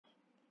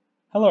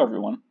Hello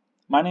everyone,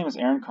 my name is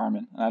Aaron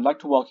Carmen and I'd like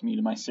to welcome you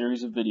to my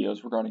series of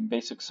videos regarding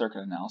basic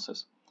circuit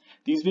analysis.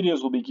 These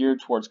videos will be geared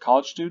towards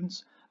college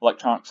students,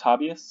 electronics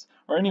hobbyists,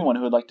 or anyone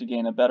who would like to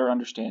gain a better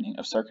understanding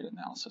of circuit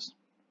analysis.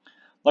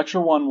 Lecture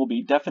 1 will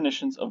be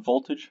definitions of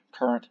voltage,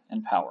 current,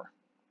 and power.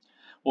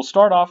 We'll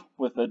start off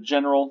with a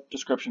general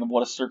description of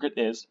what a circuit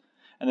is,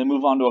 and then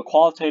move on to a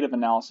qualitative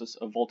analysis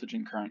of voltage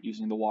and current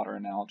using the water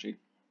analogy.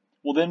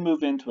 We'll then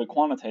move into a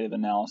quantitative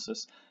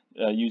analysis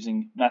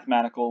using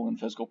mathematical and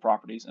physical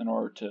properties in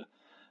order to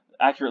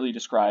accurately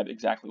describe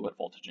exactly what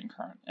voltage and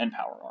current and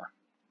power are.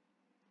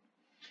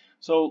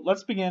 So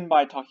let's begin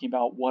by talking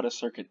about what a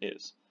circuit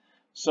is.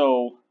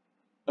 So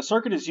a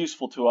circuit is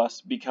useful to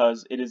us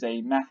because it is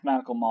a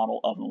mathematical model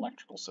of an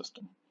electrical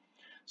system.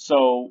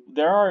 So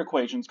there are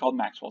equations called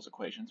Maxwell's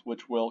equations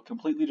which will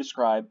completely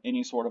describe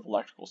any sort of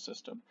electrical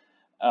system.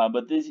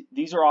 But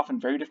these are often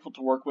very difficult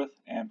to work with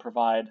and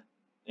provide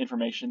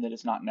information that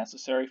is not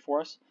necessary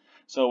for us.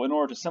 So in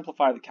order to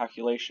simplify the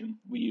calculation,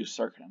 we use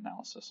circuit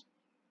analysis.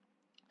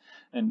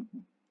 And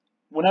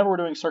whenever we're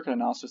doing circuit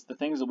analysis, the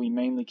things that we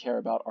mainly care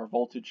about are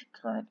voltage,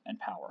 current, and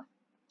power.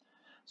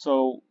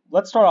 So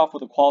let's start off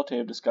with a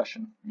qualitative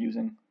discussion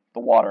using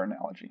the water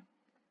analogy.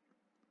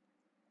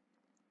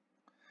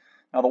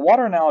 Now the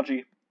water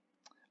analogy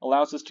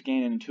allows us to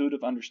gain an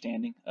intuitive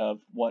understanding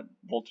of what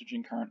voltage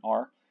and current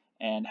are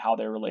and how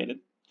they're related,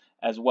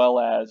 as well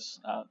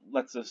as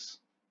lets us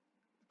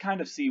kind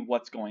of see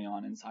what's going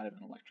on inside of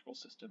an electrical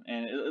system,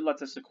 and it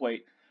lets us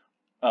equate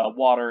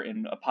water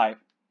in a pipe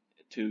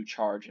to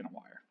charge in a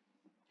wire.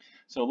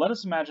 So let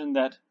us imagine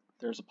that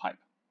there's a pipe,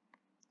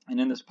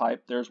 and in this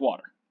pipe there's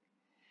water.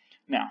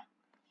 Now,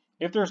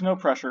 if there's no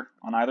pressure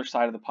on either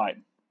side of the pipe,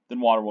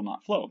 then water will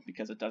not flow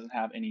because it doesn't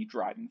have any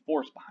driving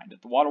force behind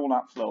it. The water will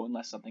not flow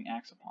unless something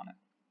acts upon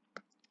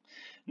it.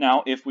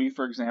 Now, if we,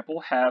 for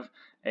example, have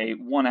a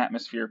 1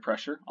 atmosphere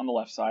pressure on the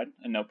left side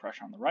and no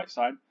pressure on the right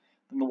side,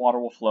 then the water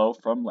will flow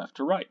from left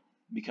to right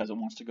because it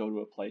wants to go to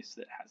a place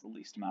that has the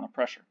least amount of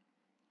pressure.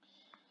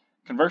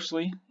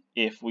 Conversely,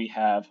 if we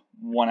have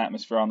 1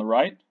 atmosphere on the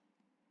right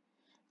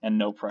and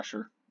no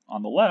pressure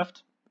on the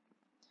left,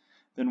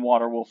 then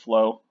water will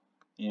flow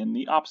in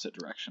the opposite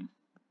direction.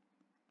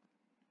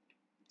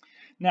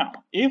 Now,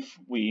 if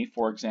we,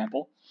 for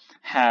example,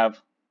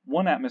 have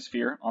 1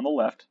 atmosphere on the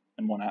left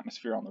and 1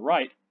 atmosphere on the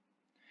right,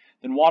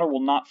 then water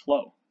will not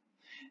flow.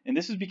 And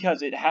this is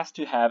because it has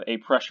to have a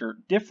pressure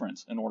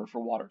difference in order for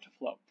water to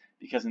flow.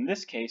 Because in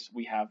this case,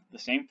 we have the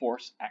same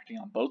force acting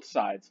on both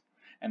sides,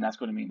 and that's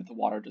going to mean that the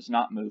water does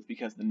not move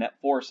because the net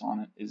force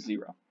on it is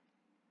 0.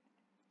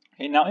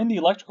 Okay, now in the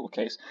electrical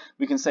case,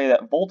 we can say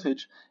that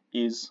voltage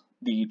is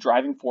the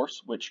driving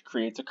force which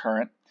creates a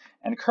current,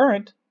 and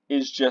current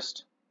is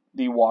just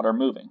the water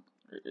moving.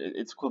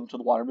 It's equivalent to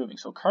the water moving.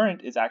 So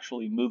current is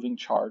actually moving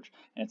charge,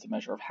 and it's a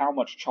measure of how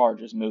much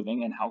charge is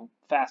moving and how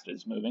fast it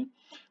is moving,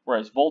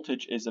 whereas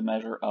voltage is a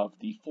measure of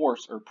the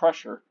force or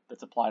pressure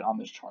that's applied on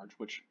this charge,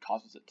 which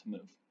causes it to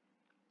move.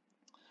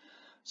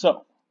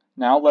 So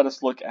now let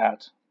us look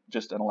at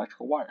just an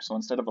electrical wire. So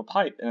instead of a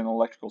pipe in an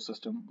electrical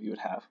system, we would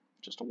have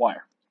just a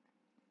wire.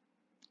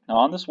 Now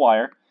on this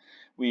wire,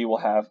 we will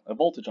have a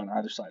voltage on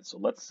either side. So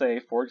let's say,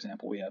 for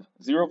example, we have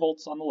 0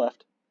 volts on the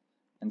left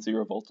and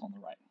 0 volts on the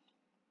right.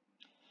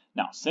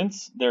 Now,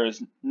 since there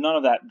is none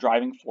of that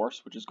driving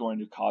force which is going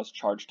to cause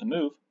charge to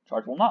move,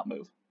 charge will not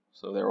move.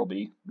 So there will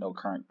be no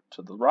current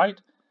to the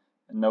right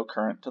and no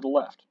current to the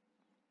left.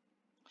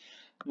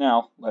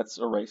 Now, let's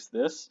erase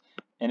this.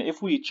 And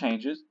if we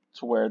change it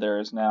to where there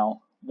is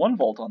now 1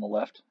 volt on the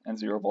left and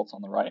 0 volts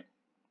on the right,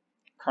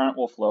 current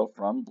will flow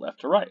from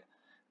left to right.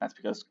 That's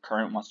because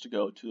current wants to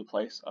go to the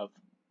place of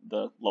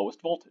the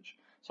lowest voltage.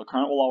 So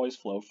current will always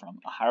flow from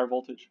a higher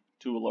voltage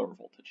to a lower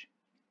voltage.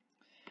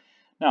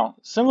 Now,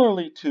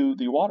 similarly to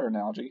the water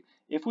analogy,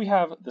 if we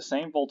have the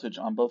same voltage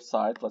on both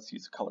sides, let's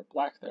use the color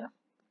black there.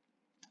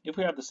 If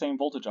we have the same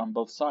voltage on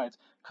both sides,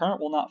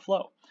 current will not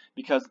flow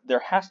because there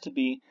has to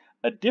be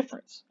a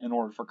difference in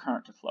order for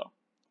current to flow.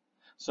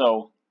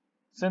 So,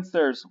 since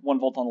there's 1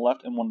 volt on the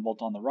left and 1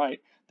 volt on the right,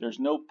 there's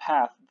no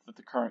path that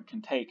the current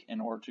can take in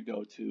order to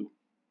go to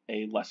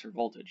a lesser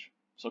voltage.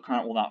 So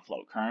current will not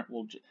flow.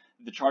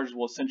 The charges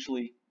will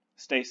essentially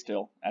stay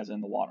still, as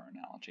in the water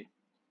analogy.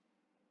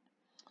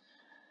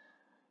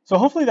 So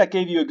hopefully that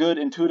gave you a good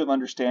intuitive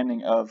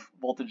understanding of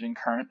voltage and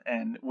current,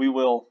 and we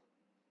will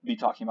be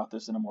talking about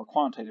this in a more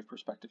quantitative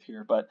perspective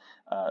here, but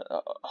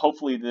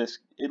hopefully this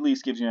at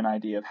least gives you an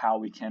idea of how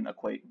we can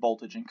equate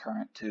voltage and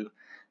current to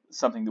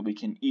something that we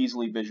can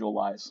easily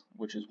visualize,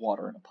 which is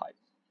water in a pipe.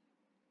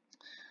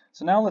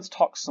 So now let's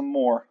talk some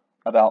more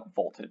about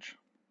voltage.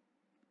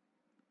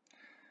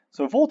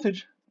 So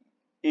voltage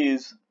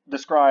is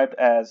described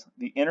as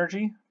the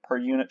energy per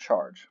unit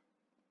charge.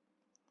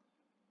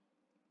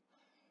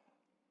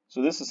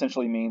 So this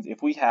essentially means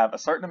if we have a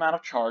certain amount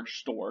of charge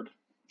stored,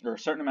 or a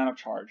certain amount of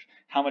charge,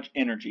 how much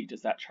energy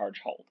does that charge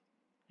hold?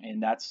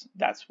 And that's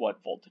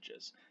what voltage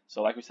is.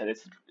 So like we said,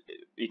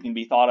 it can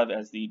be thought of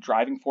as the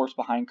driving force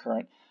behind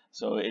current.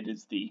 So it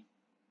is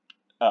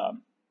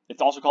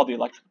it's also called the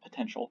electric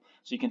potential,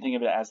 so you can think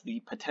of it as the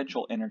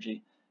potential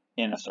energy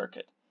in a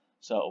circuit.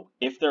 So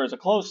if there is a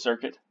closed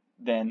circuit,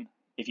 then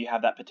if you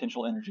have that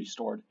potential energy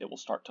stored, it will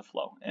start to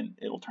flow and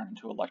it will turn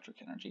into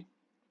electric energy.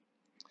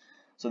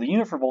 So the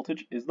unit for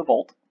voltage is the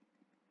volt,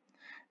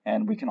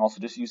 and we can also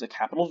just use a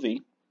capital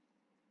V.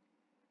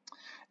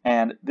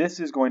 And this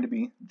is going to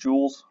be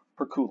joules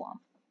per coulomb.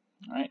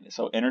 All right,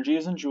 so energy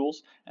is in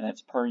joules, and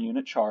it's per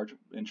unit charge,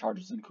 and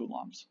charge is in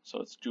coulombs.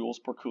 So it's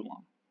joules per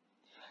coulomb.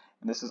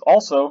 And this is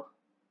also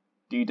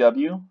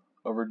dW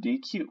over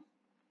dQ.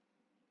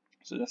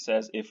 So this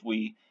says if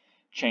we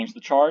change the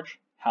charge,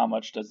 how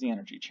much does the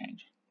energy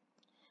change?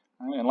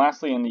 All right, and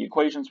lastly, in the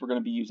equations, we're going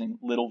to be using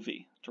little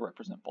v to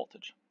represent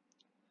voltage.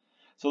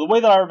 So the way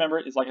that I remember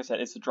it is, like I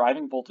said, it's the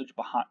driving voltage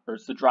behind, or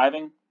it's the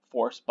driving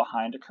force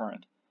behind a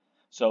current.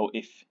 So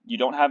if you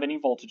don't have any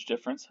voltage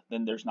difference,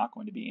 then there's not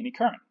going to be any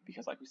current,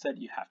 because like we said,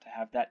 you have to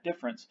have that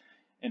difference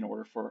in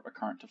order for a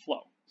current to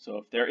flow. So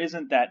if there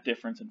isn't that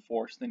difference in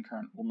force, then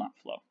current will not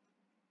flow.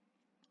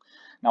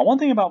 Now, one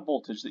thing about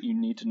voltage that you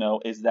need to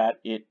know is that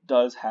it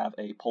does have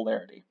a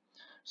polarity.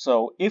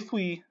 So if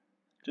we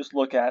just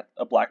look at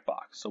a black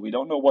box, so we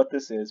don't know what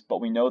this is,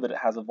 but we know that it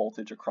has a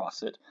voltage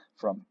across it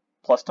from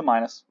plus to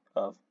minus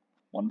of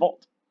 1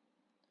 volt.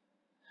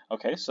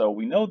 Okay, so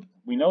we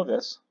know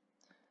this.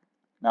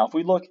 Now, if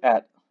we look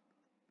at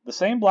the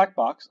same black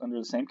box under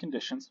the same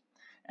conditions,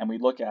 and we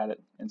look at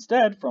it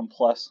instead from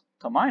plus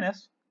to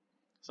minus,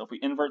 so if we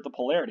invert the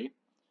polarity,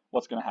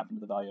 what's going to happen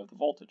to the value of the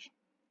voltage?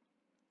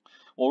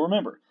 Well,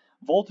 remember,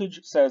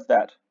 voltage says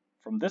that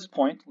from this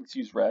point, let's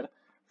use red,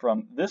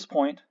 from this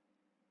point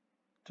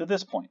to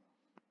this point.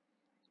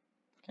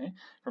 Okay,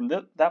 from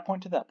that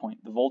point to that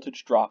point, the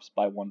voltage drops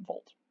by 1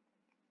 volt.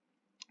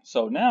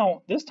 So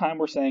now, this time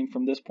we're saying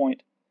from this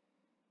point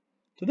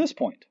to this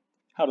point.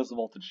 How does the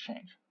voltage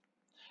change?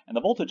 And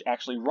the voltage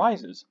actually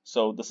rises,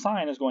 so the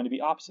sign is going to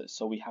be opposite,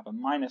 so we have a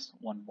minus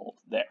 1 volt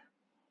there.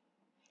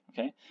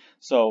 Okay,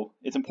 so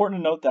it's important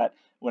to note that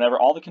whenever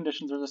all the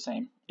conditions are the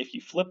same, if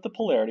you flip the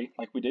polarity,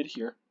 like we did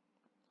here,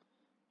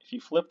 if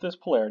you flip this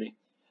polarity,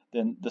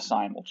 then the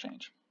sign will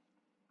change.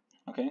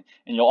 Okay,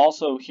 and you'll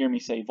also hear me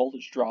say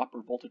voltage drop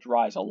or voltage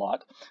rise a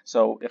lot.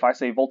 So if I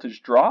say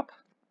voltage drop,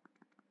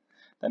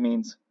 that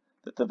means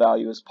that the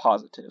value is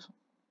positive.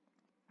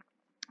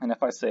 And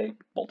if I say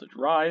voltage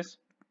rise,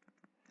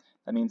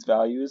 that means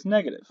value is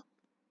negative,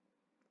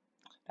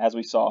 as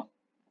we saw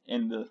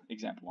in the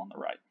example on the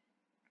right.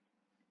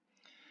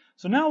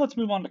 So now let's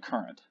move on to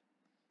current.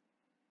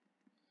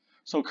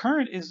 So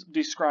current is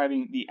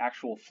describing the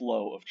actual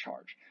flow of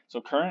charge. So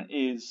current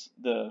is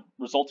the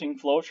resulting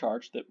flow of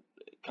charge that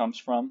comes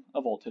from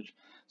a voltage.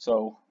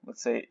 So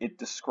let's say it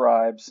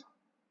describes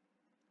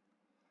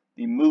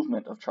the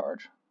movement of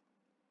charge.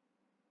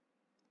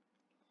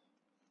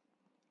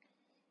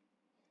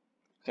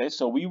 Okay,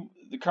 so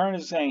the current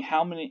is saying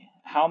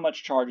how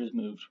much charge is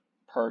moved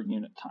per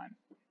unit time.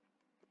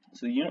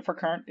 So the unit for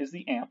current is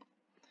the amp.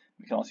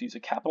 We can also use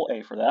a capital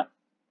A for that.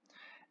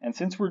 And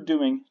since we're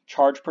doing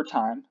charge per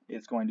time,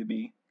 it's going to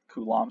be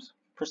coulombs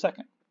per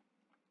second.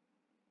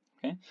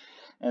 Okay,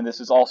 and this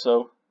is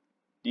also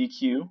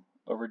dQ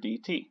over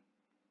dt.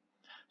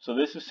 So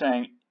this is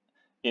saying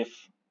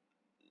if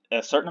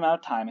a certain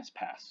amount of time has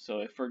passed. So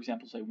if, for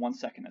example, say 1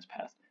 second has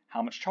passed,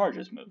 how much charge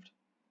is moved?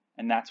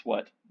 And that's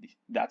what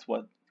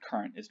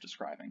current is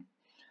describing.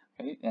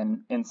 Okay,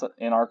 and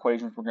in our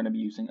equations, we're going to be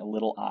using a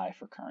little I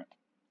for current.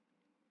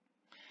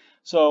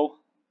 So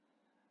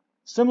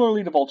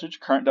similarly to voltage,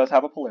 current does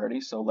have a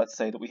polarity. So let's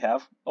say that we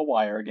have a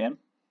wire again.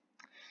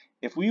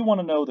 If we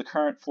want to know the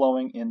current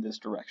flowing in this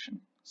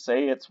direction,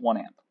 say it's 1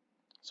 amp.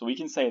 So we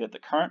can say that the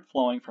current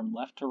flowing from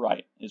left to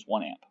right is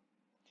 1 amp.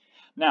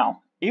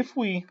 Now, if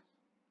we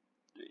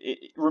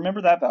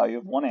remember that value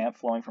of 1 amp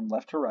flowing from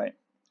left to right,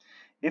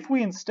 if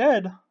we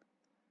instead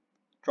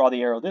draw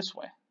the arrow this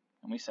way,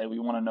 and we say we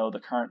want to know the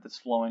current that's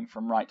flowing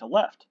from right to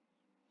left,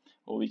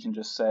 well, we can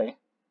just say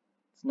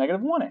it's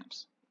negative 1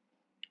 amps.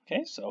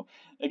 Okay, so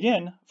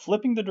again,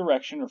 flipping the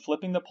direction or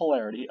flipping the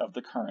polarity of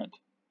the current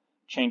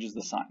changes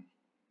the sign.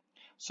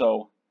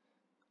 So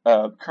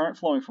current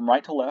flowing from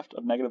right to left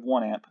of negative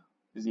 1 amp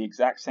is the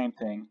exact same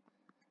thing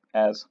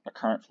as a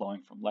current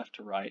flowing from left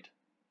to right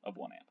of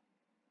 1 amp.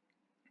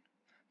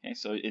 Okay,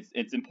 so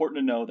it's important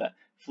to know that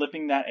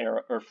flipping that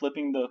arrow, or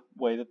flipping the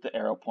way that the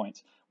arrow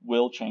points,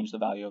 will change the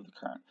value of the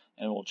current,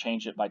 and it will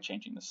change it by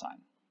changing the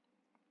sign.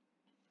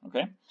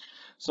 Okay,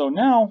 so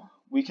now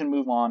we can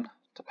move on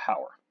to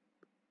power.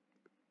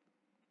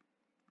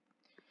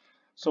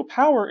 So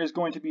power is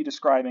going to be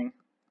describing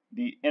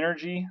the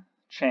energy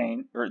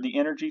change,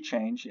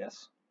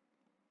 yes,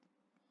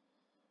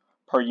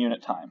 per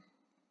unit time.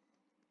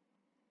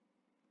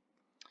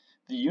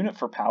 The unit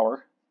for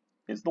power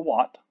is the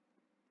watt,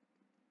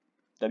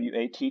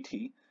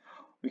 W-A-T-T.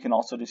 We can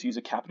also just use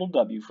a capital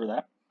W for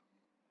that.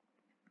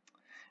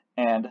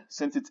 And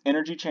since it's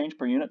energy change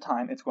per unit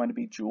time, it's going to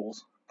be joules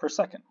per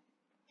second.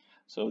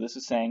 So this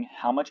is saying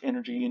how much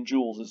energy in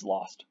joules is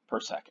lost per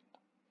second.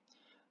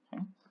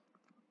 Okay.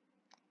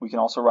 We can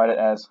also write it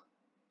as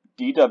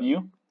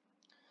dW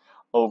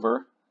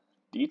over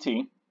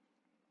dt.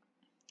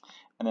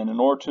 And then in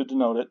order to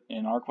denote it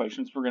in our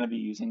equations, we're going to be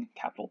using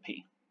capital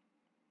P.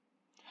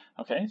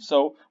 Okay,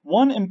 so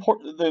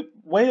the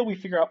way that we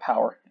figure out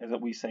power is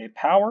that we say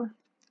power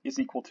is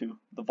equal to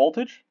the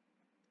voltage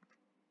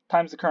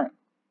times the current.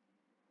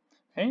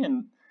 Okay,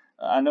 and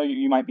I know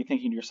you might be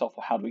thinking to yourself,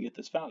 well, how do we get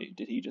this value?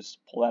 Did he just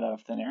pull that out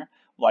of thin air?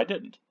 Well, I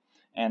didn't.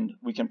 And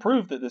we can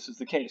prove that this is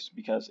the case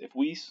because if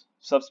we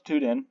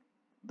substitute in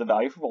the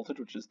value for voltage,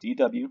 which is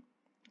dW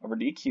over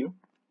dQ,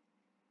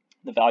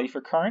 the value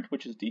for current,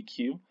 which is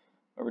dQ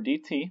over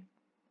dt,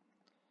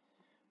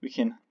 we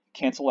can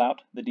cancel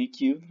out the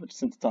dq, which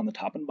since it's on the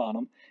top and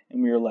bottom,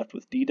 and we are left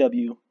with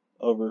dw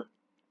over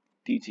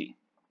dt.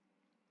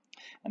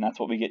 And that's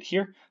what we get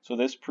here. So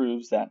this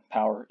proves that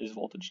power is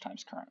voltage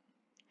times current.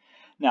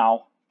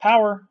 Now,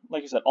 power,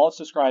 like I said, all it's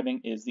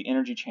describing is the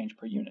energy change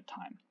per unit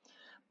time.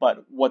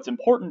 But what's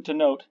important to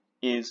note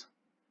is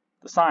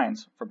the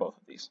signs for both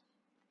of these.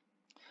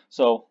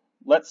 So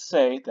let's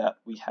say that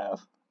we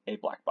have a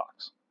black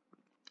box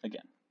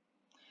again.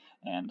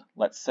 And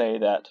let's say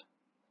that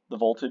the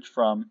voltage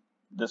from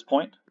this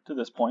point to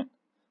this point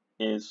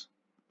is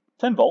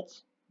 10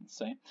 volts, let's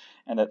say,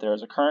 and that there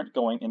is a current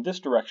going in this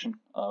direction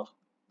of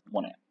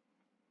 1 amp.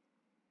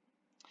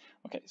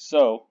 Okay,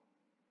 so,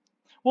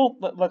 well,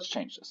 let's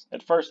change this.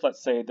 At first,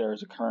 let's say there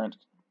is a current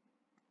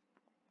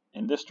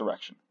in this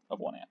direction of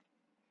 1 amp.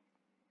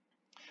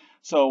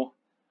 So,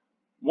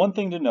 one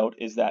thing to note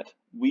is that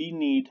we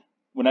need,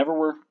 whenever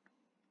we're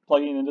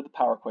plugging into the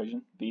power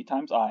equation, V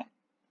times I,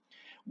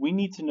 we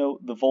need to know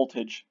the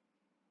voltage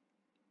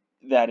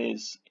that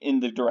is in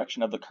the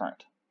direction of the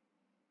current.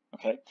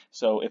 Okay,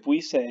 so if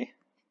we say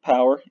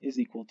power is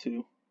equal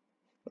to,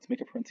 let's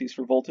make a parentheses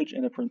for voltage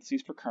and a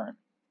parentheses for current.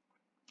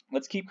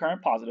 Let's keep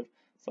current positive,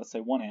 so let's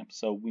say 1 amp,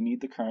 so we need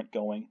the current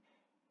going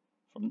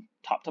from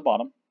top to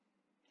bottom.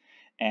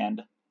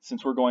 And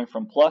since we're going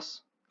from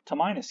plus to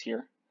minus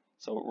here,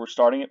 so we're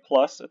starting at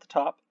plus at the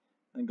top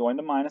and going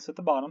to minus at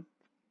the bottom,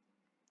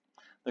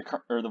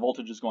 the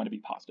voltage is going to be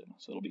positive,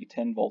 so it'll be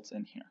 10 volts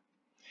in here.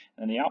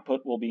 And the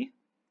output will be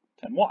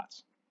 10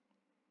 watts.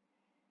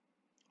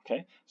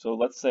 Okay, so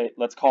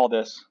let's call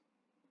this,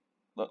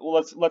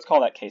 let's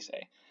call that case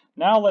A.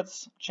 Now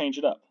let's change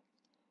it up.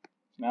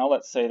 Now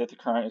let's say that the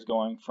current is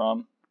going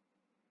from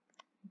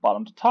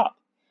bottom to top,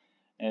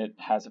 and it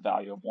has a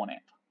value of 1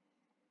 amp.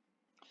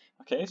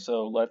 Okay,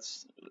 so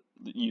let's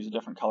use a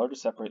different color to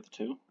separate the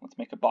two. Let's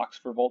make a box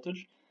for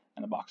voltage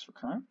and a box for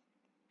current.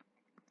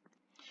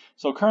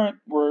 So current,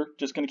 we're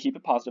just going to keep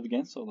it positive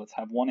again, so let's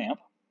have 1 amp.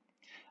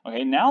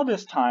 Okay, now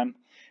this time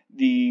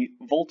the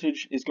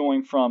voltage is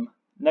going from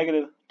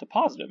negative to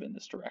positive in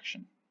this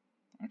direction.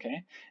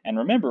 Okay, and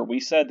remember we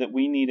said that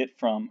we need it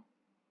from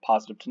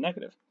positive to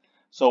negative.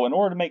 So in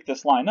order to make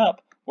this line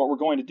up, what we're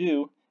going to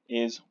do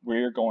is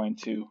we're going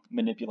to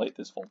manipulate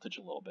this voltage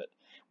a little bit.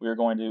 We're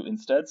going to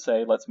instead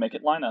say, let's make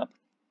it line up.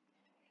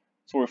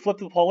 So we flip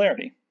the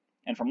polarity.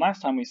 And from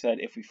last time we said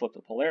if we flip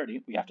the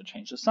polarity, we have to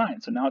change the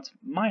sign. So now it's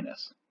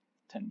minus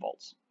 10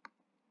 volts.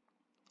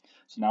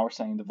 So now we're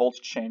saying the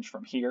voltage change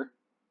from here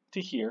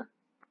to here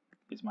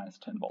is minus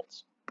 10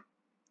 volts.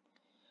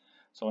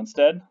 So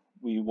instead,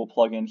 we will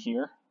plug in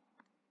here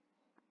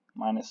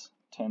minus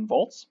 10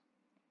 volts,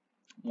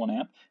 1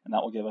 amp, and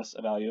that will give us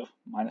a value of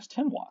minus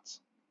 10 watts.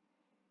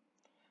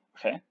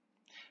 Okay,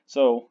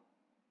 so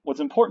what's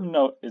important to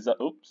note is that,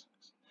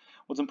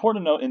 what's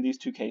important to note in these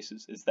two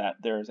cases is that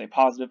there is a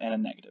positive and a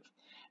negative.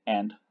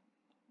 And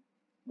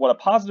what a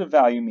positive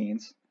value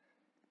means,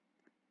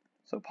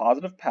 so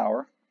positive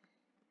power,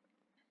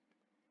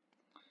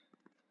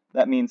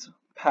 that means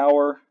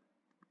power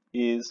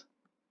is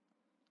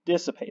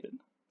dissipated,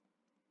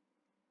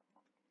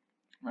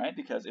 right?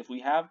 Because if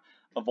we have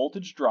a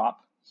voltage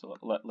drop, so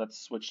let's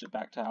switch it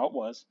back to how it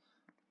was.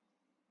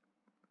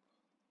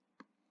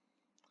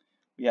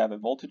 We have a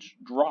voltage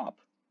drop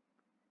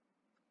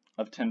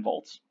of 10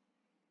 volts.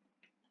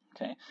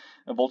 Okay,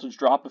 a voltage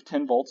drop of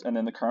 10 volts, and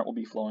then the current will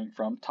be flowing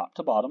from top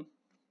to bottom.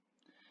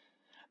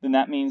 Then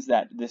that means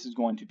that this is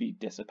going to be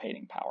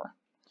dissipating power.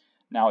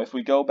 Now, if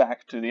we go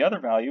back to the other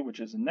value, which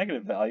is a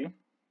negative value,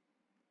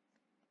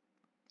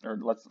 or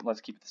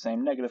let's keep it the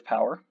same, negative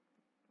power,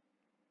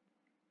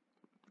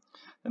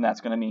 then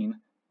that's going to mean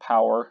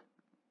power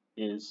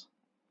is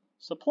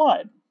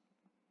supplied.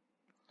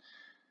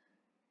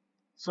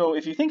 So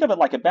if you think of it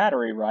like a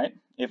battery, right?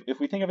 If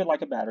we think of it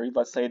like a battery,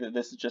 let's say that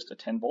this is just a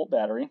 10-volt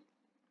battery,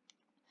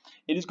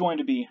 it is going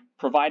to be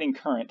providing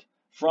current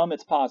from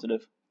its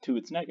positive to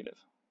its negative,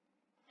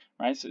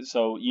 right?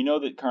 So you know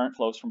that current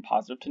flows from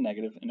positive to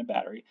negative in a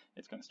battery.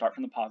 It's going to start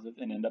from the positive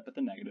and end up at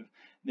the negative.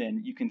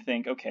 Then you can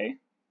think, okay,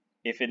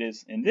 if it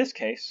is in this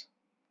case,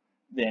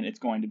 then it's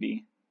going to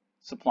be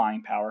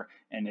supplying power,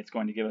 and it's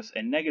going to give us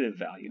a negative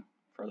value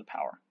for the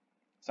power.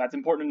 So that's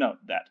important to note,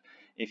 that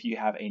if you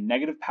have a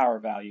negative power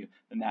value,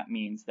 then that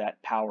means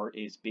that power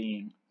is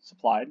being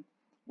supplied,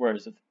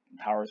 whereas if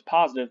power is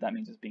positive, that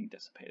means it's being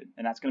dissipated.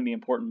 And that's going to be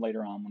important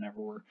later on whenever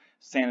we're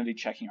sanity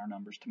checking our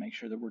numbers to make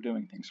sure that we're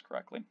doing things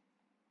correctly.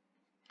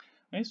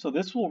 Okay, so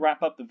this will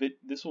wrap up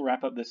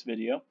this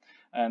video,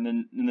 and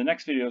then in the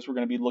next videos we're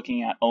going to be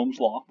looking at Ohm's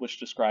law, which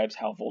describes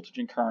how voltage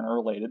and current are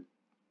related.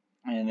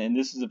 And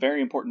this is a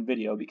very important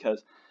video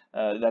because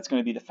that's going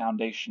to be the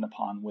foundation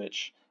upon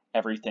which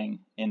everything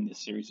in this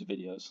series of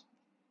videos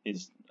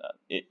is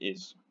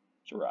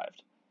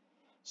derived.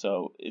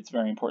 So it's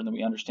very important that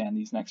we understand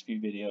these next few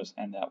videos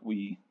and that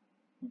we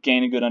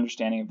gain a good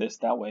understanding of this.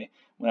 That way,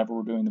 whenever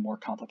we're doing the more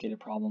complicated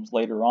problems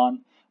later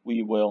on,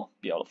 we will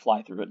be able to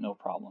fly through it no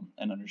problem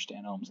and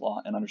understand Ohm's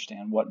law and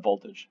understand what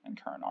voltage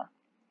and current are.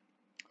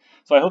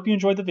 So I hope you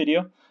enjoyed the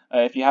video.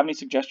 If you have any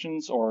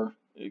suggestions or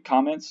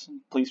comments,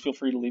 please feel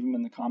free to leave them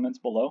in the comments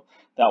below.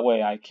 That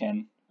way I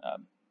can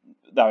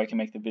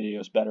make the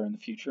videos better in the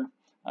future.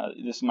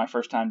 This is my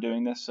first time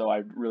doing this, so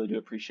I really do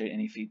appreciate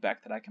any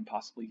feedback that I can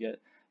possibly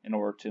get in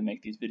order to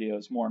make these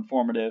videos more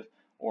informative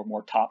or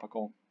more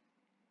topical.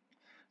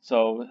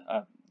 So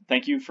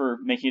thank you for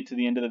making it to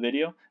the end of the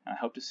video, and I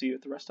hope to see you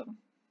at the rest of them.